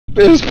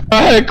This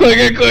Pothead, click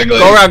it.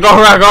 Go around.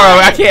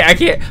 I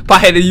can't.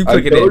 Pothead, you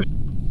click it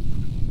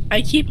in.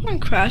 I keep on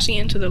crashing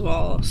into the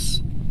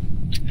walls.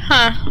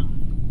 Huh.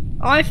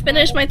 Oh, I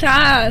finished my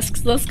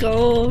tasks. Let's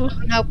go.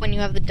 Help when you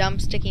have the dumb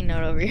sticky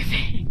note over your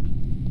face.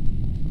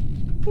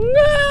 No!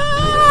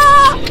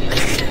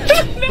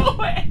 No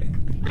way!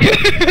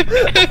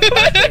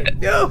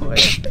 No way!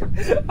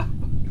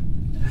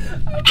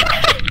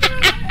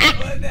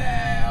 What the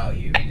hell,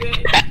 you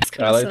bitch?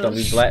 Alex, don't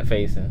be black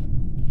facing.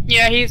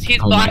 Yeah, he's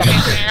black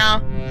facing now.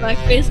 Black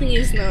facing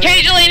is not.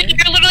 Okay, Jelani,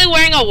 you're literally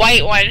wearing a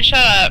white one. Shut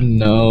up.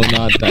 No,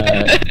 not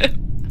that.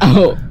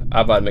 Oh. I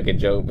was about to make a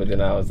joke, but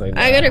then I was like,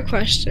 nah. I got a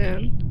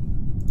question.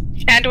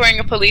 And wearing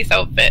a police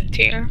outfit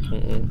too.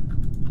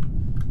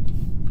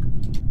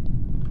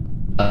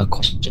 A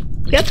question.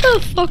 Get the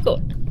fuck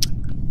up.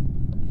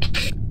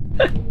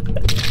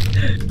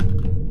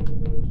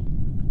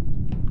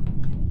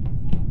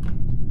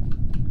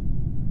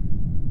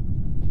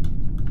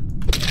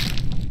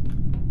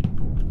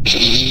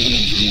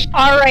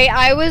 Alright,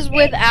 I was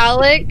with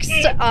Alex.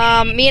 Me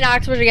and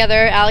Alex were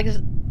together. Alex.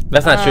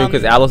 That's not true,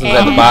 because Alex was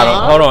at the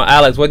bottom. Hold on,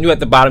 Alex, wasn't you at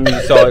the bottom? You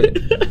saw it.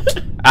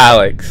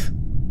 Alex.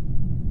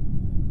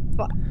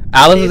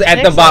 Alice was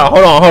at the bottom.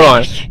 Hold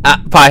on.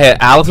 Pothead.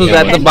 Alice was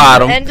at the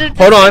bottom.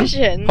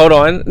 Hold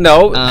on.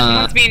 No.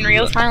 It's being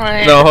real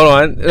silent. No, hold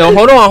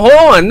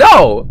on.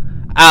 No.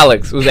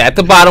 Alex was at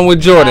the bottom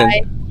with Jordan.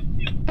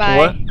 Bye.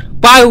 What?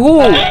 By who?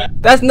 Bye.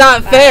 That's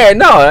not fair.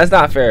 No, that's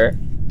not fair.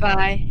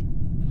 Bye.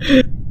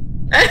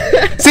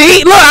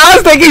 See, look, I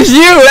was thinking it's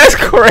you. That's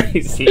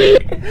crazy.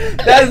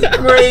 That's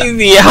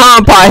crazy.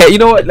 Huh, Pothead? You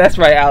know what? That's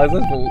right, Alex.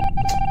 Let's move.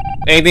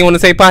 Anything you want to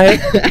say, Pothead?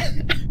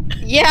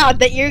 Yeah,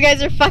 that you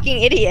guys are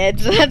fucking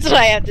idiots. That's what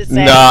I have to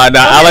say. Nah,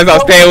 Alex,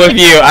 I'll stay with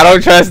you. I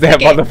don't trust that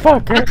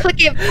motherfucker. I'll click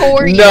it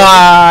for you.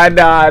 Nah.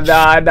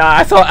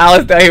 I saw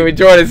Alex down here with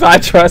Jordan, so I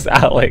trust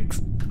Alex.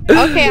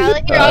 Okay,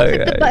 Alex, I'll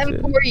click the button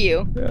for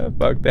you. Yeah,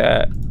 fuck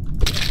that.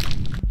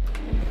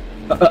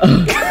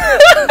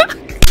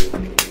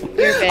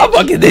 You're a bitch. I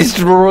fucking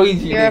destroyed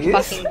you. You're a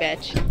fucking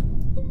bitch.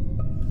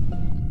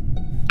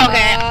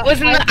 Okay, I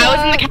was in the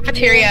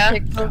cafeteria.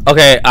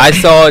 Okay, I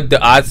saw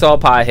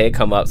Pothead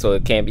come up, so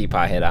it can't be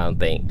Pothead. I don't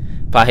think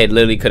Pothead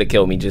literally could have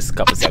killed me just a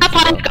couple seconds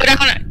ago.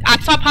 I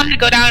saw Pothead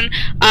go down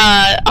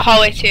a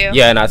hallway too.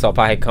 Yeah, and I saw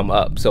Pothead come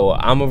up, so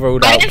I'm a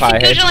road out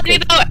Pothead.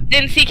 I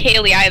didn't see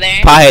Kaylee either.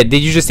 Pothead,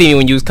 did you just see me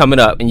when you was coming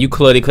up? And you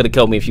clearly could have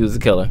killed me if you was the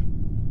killer.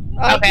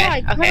 Okay.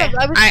 I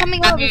was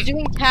coming up. I was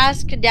doing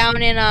task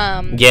down in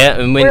Yeah,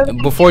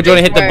 and before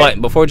Jordan hit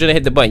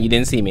the button, you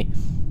didn't see me.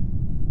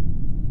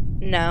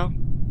 No.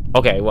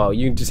 Okay, well,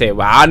 you can just say it.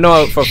 Well, I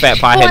know for a fact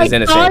Pothead is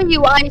innocent.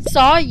 I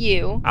saw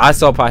you. I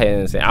saw Pothead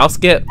innocent. I'll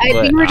skip.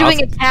 We were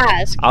doing a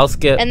task. I'll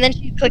skip. And then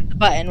she clicked the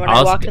button when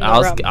I walked in the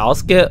room. I'll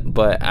skip,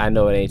 but I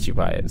know it ain't you,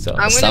 Pothead. So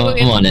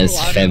someone is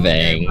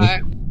fibbing.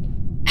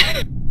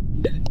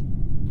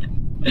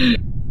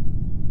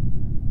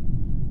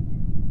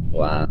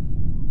 Wow.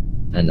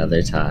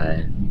 Another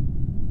tie.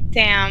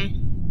 Damn.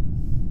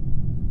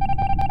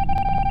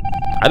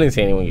 I didn't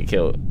see anyone get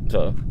killed,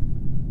 so.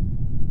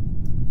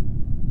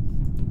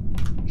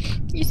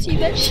 You see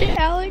that shit,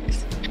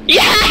 Alex?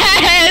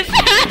 Yes!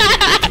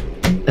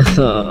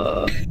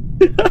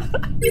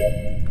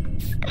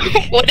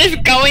 What is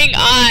going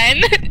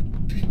on?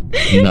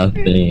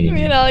 Nothing.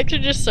 Me and Alex are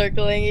just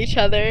circling each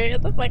other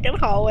in the fucking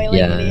hallway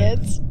like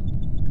idiots.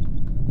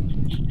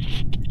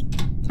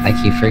 I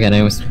keep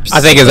forgetting. I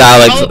think it's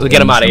Alex. Let's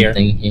get him out of here.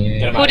 Who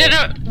did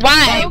it?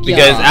 Why?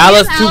 Because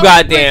Alex too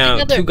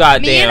goddamn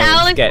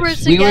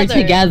sketch. We were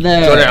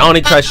together. Jordan, I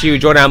only trust you.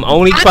 Jordan, I'm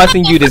only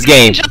trusting you this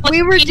game.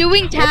 We were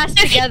doing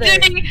tasks together.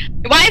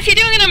 Why is he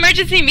doing an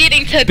emergency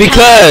meeting to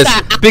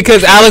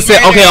because Alex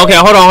said, okay,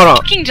 hold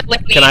on.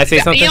 Can I say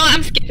something? You know what?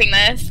 I'm skipping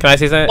this. Can I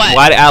say something? What?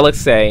 Why did Alex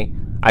say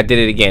I did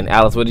it again?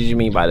 Alex, what did you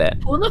mean by that?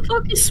 Who the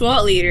fuck is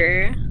SWAT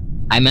leader?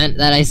 I meant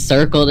that I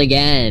circled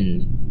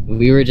again.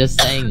 We were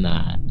just saying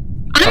that.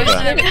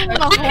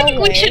 I think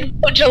we should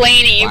put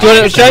Jelani.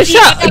 Jordan,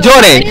 shut.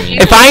 Jordan,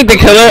 if I ain't the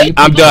killer,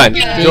 I'm done.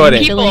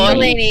 Jordan.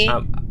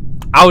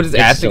 I was just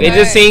asking. It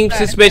just seemed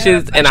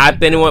suspicious, and I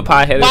didn't want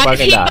Pothead to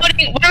fucking die.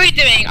 What are we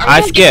doing?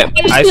 I skip.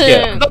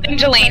 Voting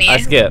Jelani. I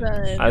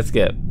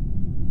skip.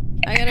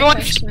 I got a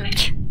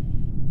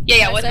question.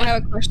 Yeah, I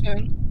have a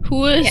question.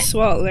 Who is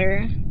SWAT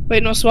leader?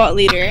 Wait, no, SWAT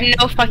leader.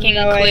 No fucking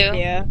clue.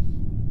 Idea.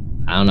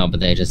 I don't know, but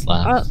they just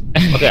left.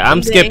 Okay,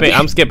 I'm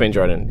skipping,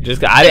 Jordan.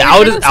 Just I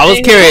was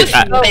curious.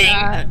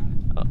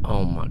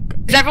 Oh my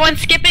god. Is everyone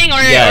skipping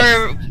or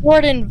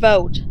Jordan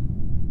vote?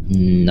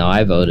 No,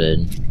 I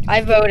voted.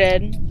 I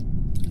voted.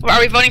 Are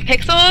we voting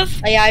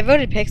Pixels? Yeah, I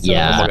voted Pixels.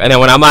 Yeah. And then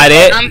when I'm at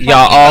it,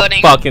 y'all all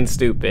fucking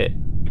stupid.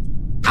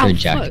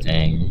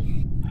 Projecting.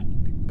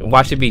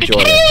 Watch it be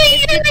Jordan.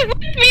 Kaylee was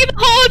with me the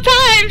whole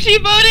time. She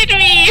voted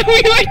me. We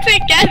were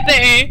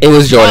together. It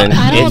was Jordan.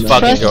 I don't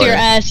trust Jordan. your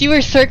ass. You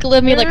were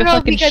circling me like a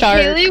fucking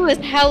shark. Kaylee was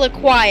hella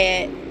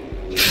quiet.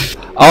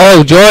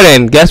 Oh,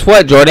 Jordan. Guess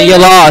what, Jordan? You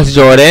lost,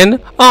 Jordan.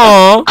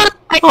 Aww.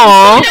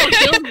 Aww.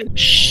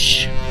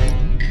 Shh.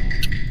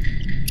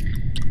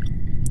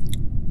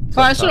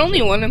 Oh, I said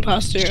only one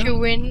imposter.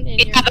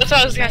 Yeah, that's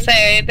what I was gonna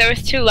say. There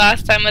was 2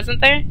 last time,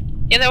 wasn't there?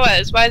 Yeah, there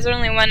was. Why is there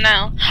only 1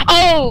 now?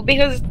 Oh,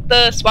 because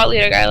the SWAT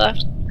leader guy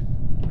left.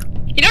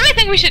 You know what I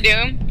think we should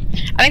do?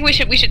 I think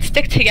we should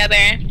stick together.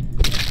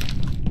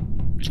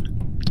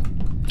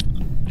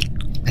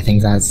 I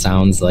think that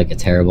sounds like a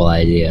terrible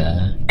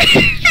idea.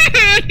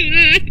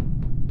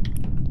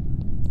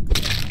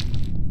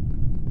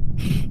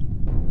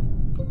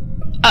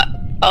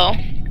 Oh,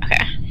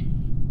 okay.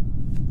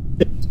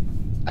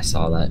 I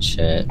saw that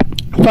shit.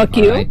 Fuck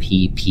you.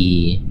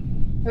 R.I.P.P.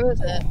 Who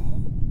was it?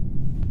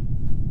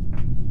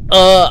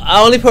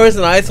 Only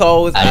person I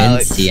saw was I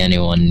Alex. didn't see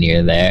anyone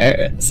near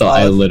there, so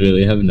I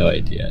literally have no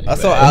idea. I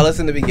saw Alice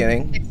in the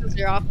beginning.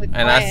 You're awfully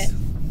And quiet.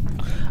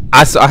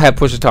 I had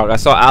push to talk. I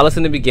saw Alice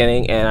in the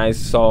beginning, and I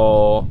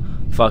saw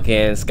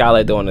fucking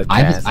Skylight doing the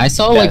task. I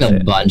saw like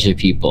a bunch of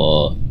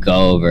people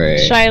go over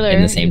Shyler,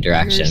 in the same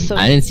direction. so-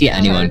 I didn't see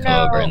anyone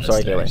go over in this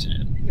Sorry, Kaylee. direction.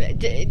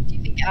 Do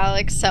you think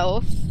Alex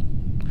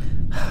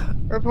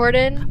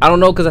self-reported? I don't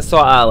know because I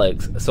saw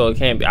Alex, so it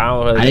can't be. I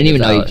don't. Really I didn't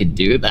even know you Alex. could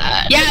do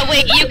that. Yeah,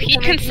 wait, you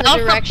can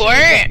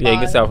self-report? Yeah, you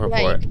can self-report.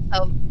 Yeah, you can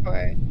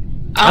self-report.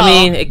 I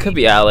mean, it could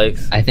be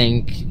Alex. I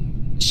think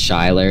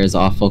Shyler is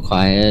awful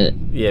quiet,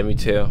 Yeah, me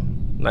too.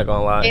 Not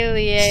gonna lie.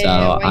 Alien, so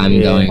why I'm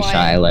you going quiet?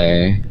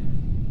 Shyler.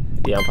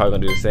 Yeah, I'm probably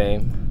gonna do the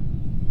same.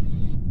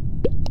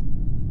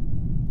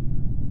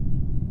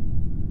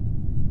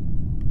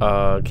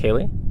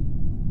 Kaylee?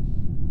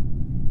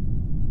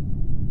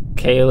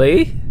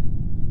 Kaylee?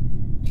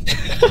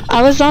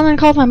 I was on and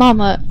called my mom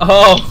up.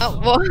 Oh! Oh,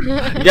 well.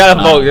 You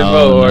gotta vote, just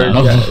vote, or you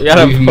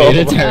gotta We've vote. made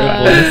a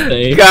terrible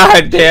mistake.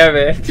 God damn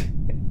it.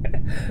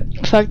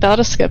 Fuck that, I'll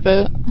just skip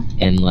it.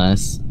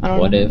 Unless, I don't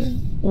what know. if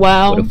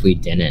Wow. what if we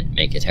didn't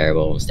make a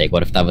terrible mistake?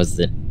 What if that was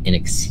an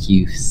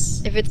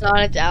excuse? If it's not,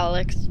 it's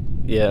Alex.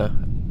 Yeah,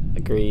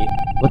 agreed.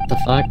 What the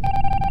fuck?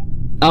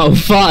 Oh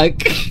fuck!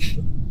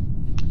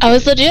 I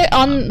was legit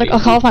on like, a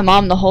call with my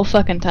mom the whole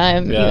fucking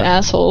time, you Yeah.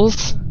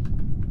 assholes.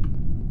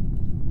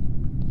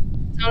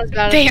 Not as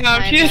bad as Damn,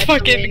 mine, she just but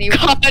fucking Delaney was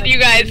caught like, you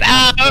guys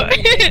out.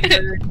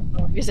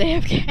 You're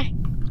AFK.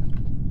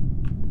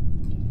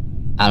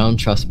 I don't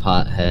trust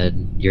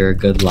Pothead. You're a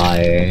good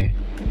liar.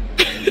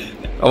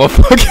 I'm a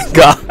fucking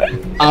god.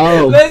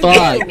 Oh Let's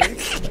fuck!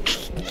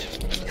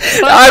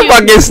 I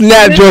fucking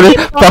snap, Jordan.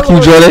 Fuck you,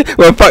 Jordan.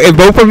 Well, fucking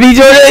vote for me,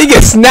 Jordan. You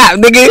get snapped,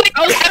 nigga.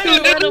 I was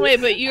trying to run away,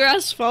 but your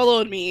ass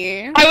followed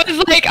me. I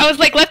was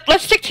like,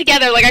 let's stick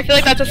together. Like, I feel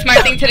like that's a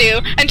smart thing to do.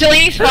 And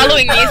Jelani's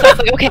following me, so I was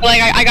like, okay,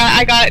 like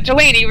I got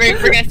Jelani. We're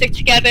gonna stick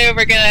together.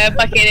 We're gonna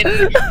fucking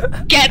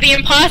get the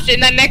imposter.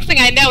 And then next thing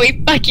I know,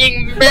 he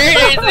fucking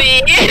murders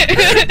me.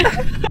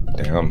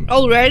 Damn.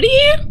 Already?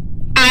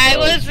 I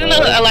was in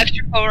the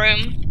electrical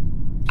room.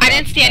 I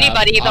didn't see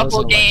anybody the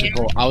whole game.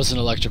 I was in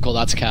electrical.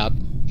 That's cap.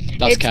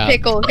 That's It's cap.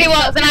 Pickles. Okay,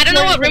 well then I don't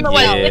know what room it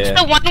was. Yeah. It's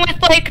the one with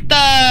like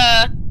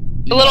the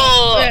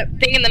little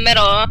thing in the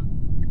middle.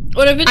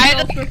 What if it's I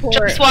self-report?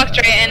 just walked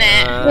right in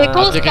it.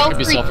 Pickles I think it could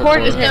be self-reported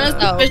self-reported. It's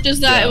himself. suspicious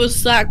that it was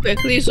Slack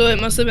quickly, so it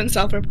must have been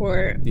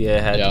self-report. Yeah,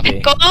 it had Yeah. to be.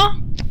 Pickle?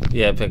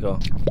 Yeah, pickle.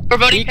 We're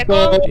voting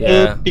pickle?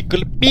 Yeah.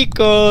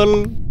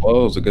 Pickle.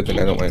 Well, it's a good thing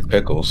I don't like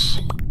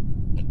pickles.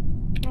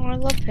 Oh, I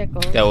love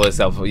pickles. That was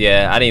helpful.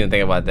 Yeah, I didn't even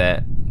think about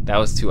that. That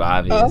was too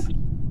obvious.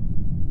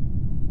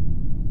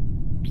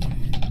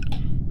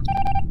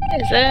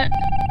 Is it?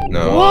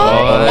 No.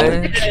 What?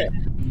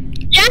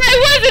 Yeah, I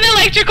was in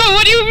electrical.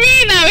 What do you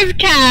mean I was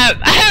cap?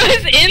 I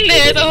was in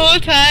there the whole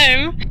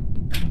time.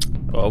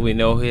 Well, we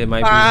know who it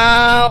might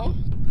Wow.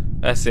 be.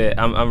 That's it.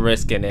 I'm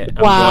risking it.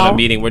 I'm Wow. doing a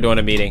meeting. We're doing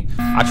a meeting.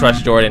 I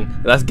trust Jordan.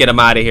 Let's get him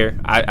out of here.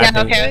 I Yeah,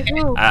 think okay.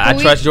 I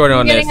trust Jordan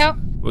on this. Out?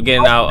 We're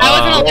getting out.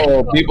 I was in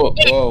Whoa, people.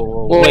 Whoa,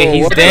 whoa, whoa. Wait,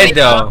 he's dead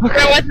though. Where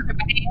was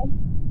everybody? All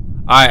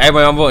right,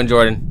 everybody, I'm voting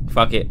Jordan.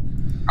 Fuck it.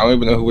 I don't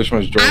even know which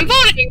one's I'm Jordan.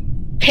 voting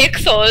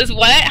Pixels.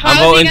 What? How I'm is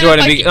he voting gonna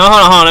Jordan. fucking- No,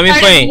 hold on. Let me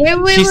explain.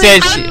 Wait, She wait,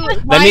 said. how She, do you-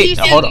 let why do me you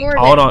say hold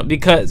Jordan? on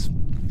because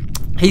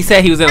he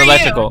said he was in Who are you?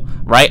 electrical,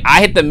 right?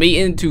 I hit the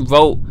meeting to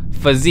vote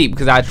for Zeke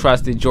because I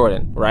trusted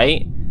Jordan,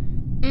 right?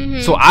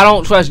 Mhm. So I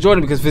don't trust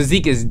Jordan because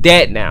Physique is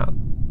dead now.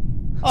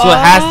 So it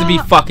has to be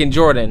fucking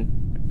Jordan.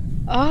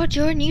 Oh,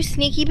 Jordan, you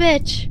sneaky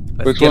bitch.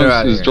 Let's Which get her one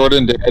out of is here.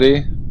 Jordan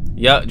daddy?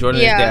 Yup,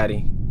 Jordan Yeah. is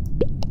daddy.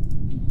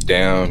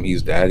 Damn,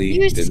 he's daddy.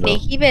 You Didn't know.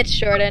 sneaky bitch,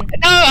 Jordan.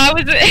 No, I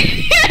was.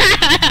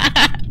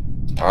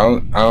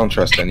 I don't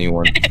trust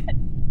anyone.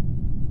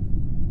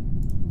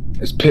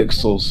 It's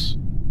Pixels.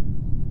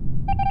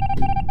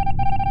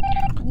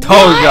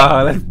 Told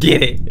y'all, let's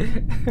get it.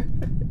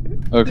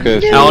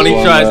 Okay. I only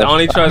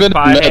trust I've been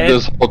Piehead. mad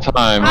this whole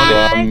time. So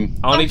I'm.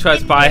 I only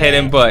trust Piehead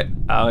and Butt.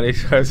 I only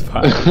trust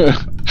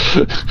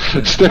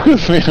Piehead. Stick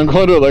with me. I'm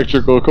going to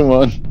electrical. Come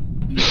on.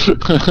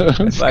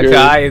 I'm My scared.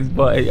 guy is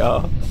Butt,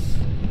 y'all.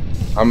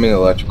 I'm in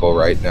electrical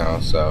right now,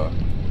 so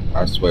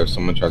I swear if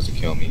someone tries to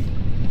kill me,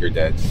 you're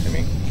dead. I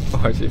mean.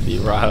 Or should be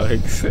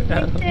Rolex.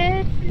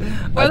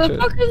 Why the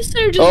fuck is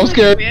there just I'm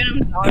scared.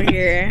 random dog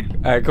here?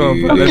 Alright, come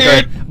on, bro.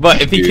 Let's go.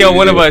 But if he kill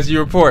one of us, you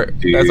report.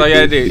 That's all you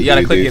gotta do. You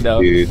gotta click it though.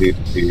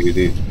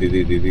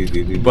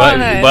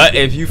 But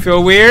if you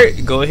feel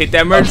weird, go hit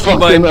that emergency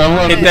button.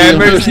 Hit that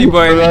emergency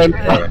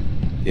button.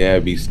 Yeah,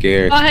 be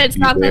scared. Pothead,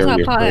 stop, that's not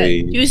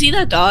Pothead. Do you see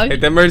that dog? Hit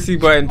the emergency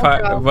button,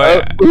 but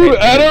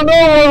I don't know.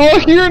 I'm all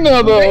here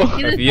now, though.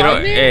 if you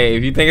don't, hey,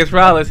 if you think it's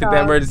Rolex, hit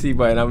that emergency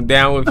button. I'm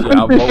down with you.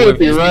 I'll vote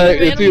with you. Right?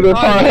 It's either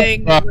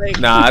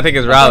Nah, I think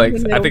it's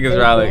Rolex. I think it's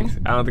Rolex.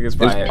 I don't think it's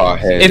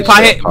Pothead. It's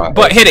Pothead,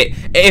 but hit it.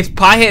 It's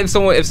Pothead.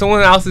 If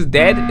someone else is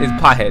dead, it's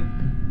Pothead.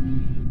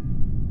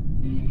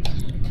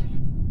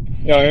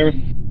 Y'all hear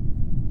me?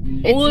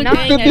 It's not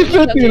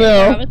 50-50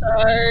 now.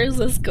 Avatars.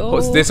 Let's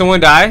go. Did someone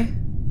die?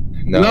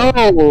 No.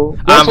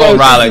 I'm voting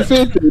Rolex.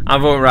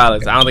 I'm voting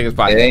Rolex. I don't think it's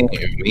Pothead. It ain't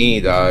me,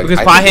 dog.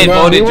 Because Pothead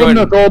voted He wouldn't Jordan.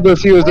 have told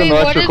us he was in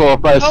electrical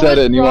if I said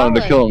it and you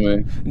wanted to kill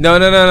me. No.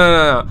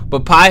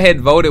 But Pothead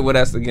voted with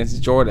us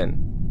against Jordan.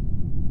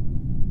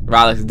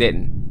 Rolex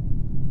didn't.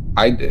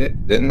 I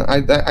did. Didn't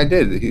I? I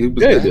did. He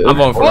was I'm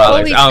voting for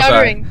Rolex. I'm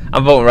sorry.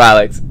 I'm voting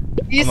Rolex.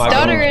 You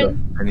stuttering.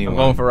 I'm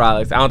voting for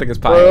Rolex. I don't think it's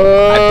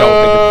Pothead. I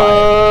don't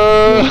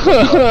think it's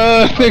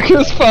Pothead. I think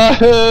it's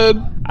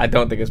Pothead. I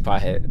don't think it's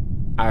Pothead.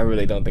 I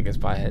really don't think it's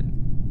Pothead.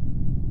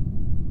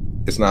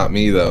 It's not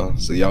me though,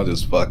 so y'all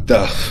just fucked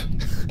up.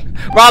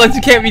 Rolex,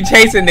 you can't be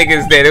chasing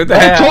niggas then. What the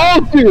hell? I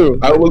told you.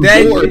 I was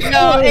bored.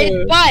 No, it's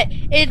butt.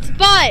 It's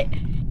butt.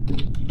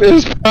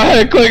 It's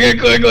Pothead. Click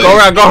it. Go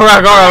around.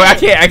 I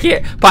can't.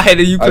 Pothead,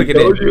 then you click it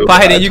in.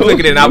 Pothead, then you click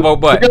it in. I'll vote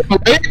butt.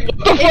 What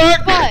the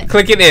fuck?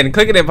 Click it in,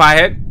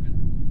 Pothead.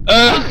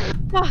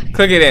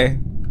 Click it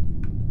in.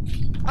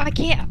 I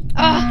can't.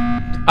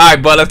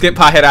 Alright, but let's get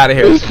Pothead out of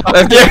here.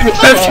 Let's get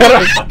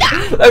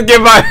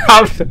Pothead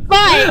out.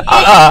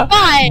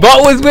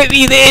 But was with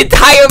me the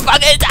entire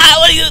fucking time.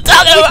 What are you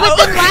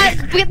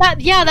talking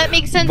about? Yeah, that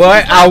makes sense.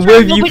 But I'm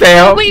with you,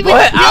 fam.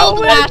 But I'm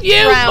with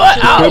you.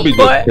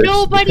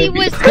 Nobody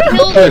was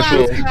killed last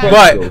round.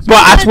 But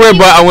I swear,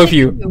 but I'm with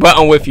you.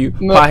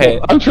 No,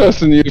 Pothead. I'm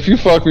trusting you. If you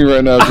fuck me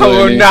right now, I will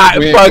Delaney, not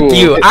we ain't fuck cool.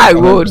 you. I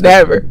will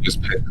never.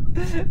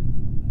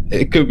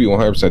 It could be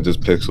 100%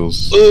 just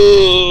pixels.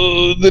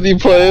 Ooh, did he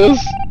play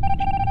us?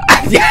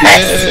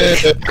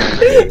 Yes. Yeah.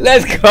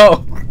 Let's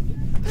go.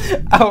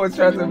 I was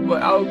trusting,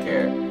 but I don't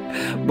care.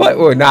 But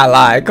we're not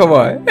lying. Come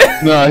on.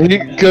 Nah,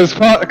 because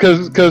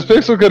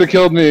Pixel could have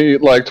killed me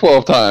like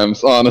 12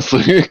 times,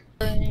 honestly.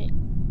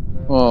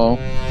 Oh.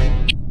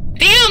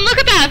 Damn, look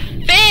at that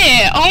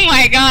fit! Oh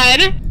my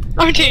god.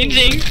 I'm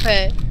changing.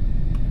 Fit.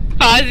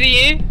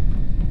 Fozzie.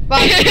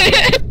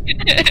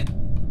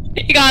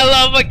 You gotta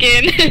love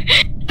looking.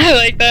 I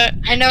like that.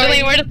 I know.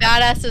 Julian, where the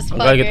badass as fuck.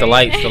 We gotta get the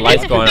lights. The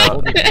lights going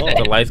out.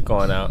 The lights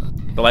going out.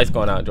 The lights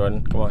going out,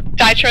 Jordan. Come on.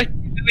 I trust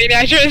you, baby.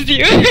 I trust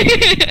you.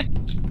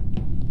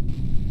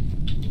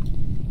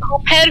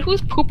 Poophead?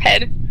 Who's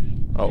Poophead?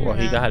 Oh, well,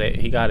 he got it.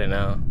 He got it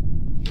now.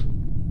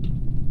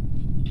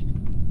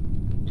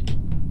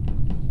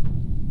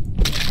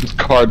 This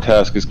card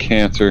task is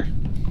cancer.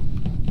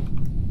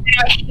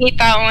 I hate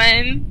that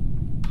one.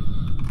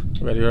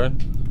 Ready,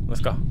 Jordan?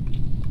 Let's go.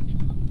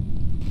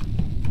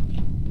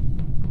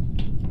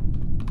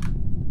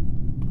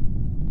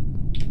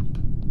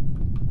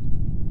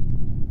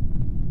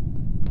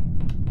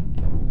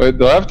 Wait,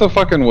 do I have to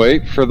fucking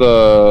wait for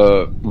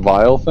the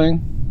vial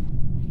thing?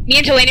 Me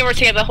and Delaney were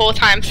together the whole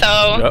time,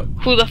 so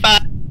who the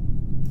fuck?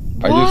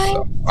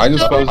 I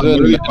just was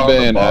in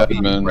mid-bay and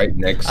admin. Right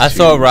next. I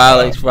saw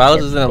Rolex.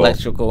 Rolex is in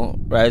electrical.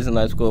 Rolex is in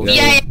electrical.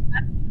 Yeah.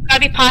 Gotta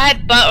be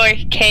Pothead, Butt, or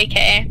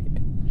KK.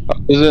 I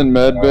was in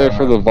medbay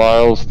for the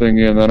vials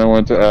thingy, and then I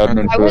went to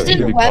admin for was in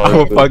the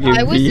weapons.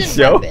 I was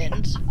in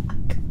weapons.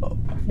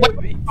 What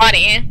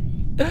funny?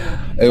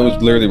 It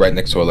was literally right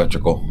next to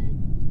electrical.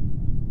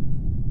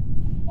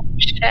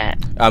 Shit.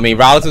 I mean,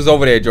 Rolex was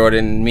over there,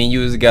 Jordan. Me and you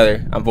was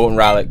together. I'm voting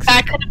Rolex.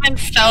 That could have been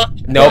so.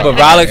 No, but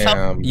Rolex.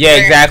 Damn. Yeah,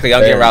 exactly.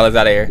 I'm getting Rolex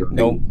out of here.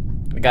 Nope.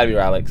 It gotta be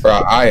Rolex. Bro,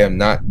 I am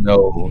not.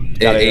 No,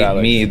 it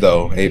ain't me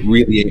though. It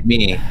really ain't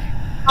me.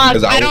 I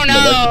don't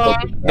know.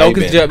 No,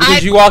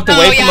 because you walked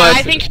away from us.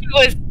 I think he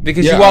was.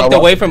 Because you walked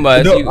away from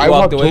us. No, you I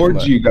walked away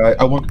towards you guys.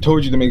 I walked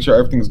towards you to make sure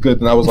everything's good,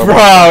 and I was like,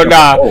 bro,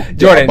 nah, oh,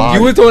 Jordan,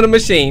 you was on the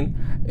machine.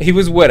 He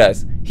was with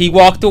us. He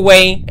walked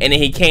away, and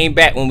then he came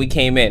back when we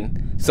came in.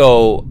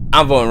 So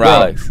I'm voting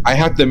Rolex. I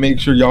have to make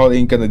sure y'all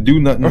ain't gonna do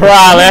nothing.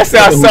 Rolex, that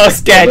sounds so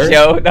sketchy,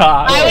 yo.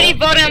 Nah. Why would he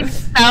vote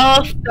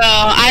himself though?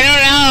 I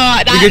don't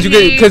know.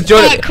 Because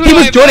Jordan, he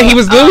was Jordan.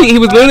 He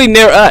was literally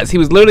near us. He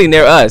was literally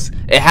near us.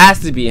 It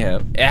has to be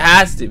him. It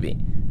has to be.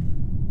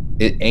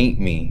 It ain't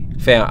me,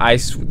 fam.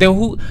 Then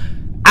who?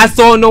 I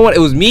saw no one. It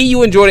was me,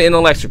 you, and Jordan in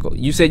electrical.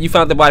 You said you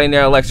found the body in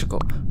there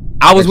electrical.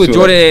 I was with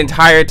Jordan the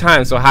entire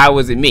time. So how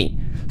was it me?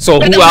 So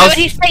but who else? Why would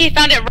he say he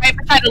found it right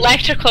beside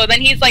electrical?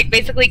 Then he's like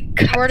basically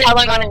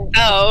telling on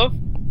himself.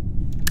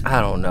 I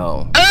don't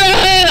know.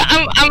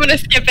 I'm gonna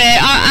skip it.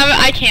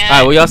 I can't. All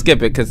right, well y'all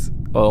skip it, cause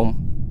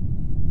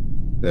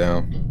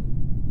yeah.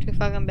 Too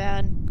fucking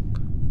bad.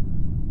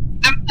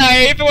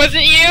 Sorry if it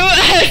wasn't you.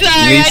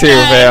 Sorry, Me too,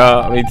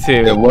 Val. Me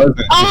too. It wasn't.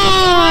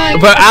 Oh,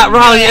 But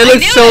Ronnie, it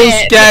looks so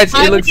sketch.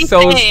 Why It would looks he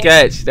so say?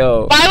 sketch,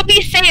 though. Why would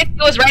he say if it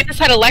was right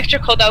beside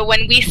electrical though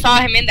when we saw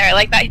him in there?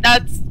 Like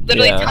that's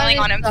literally Yeah. telling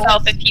on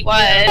himself if he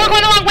was. We're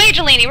going the wrong way,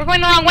 Jelani. We're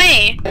going the wrong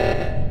way.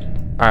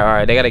 All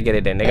right. They gotta get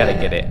it in. They gotta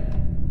get it.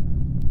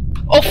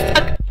 Oh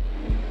fuck.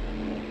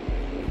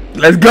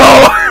 Let's go.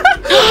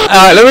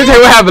 Let me tell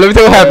you what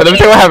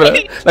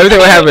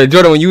happened.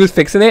 Jordan, when you was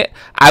fixing it,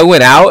 I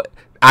went out.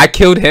 I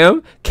killed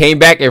him. Came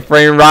back and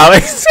framed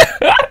Rollins.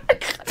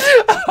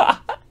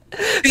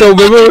 So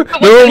remember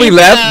when we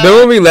left? Remember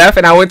when we left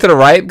and I went to the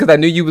right because I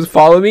knew you was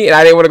following me and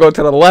I didn't want to go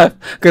to the left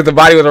because the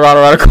body was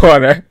around the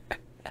corner.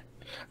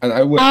 And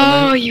I went.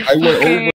 Oh, you I went fucker. over.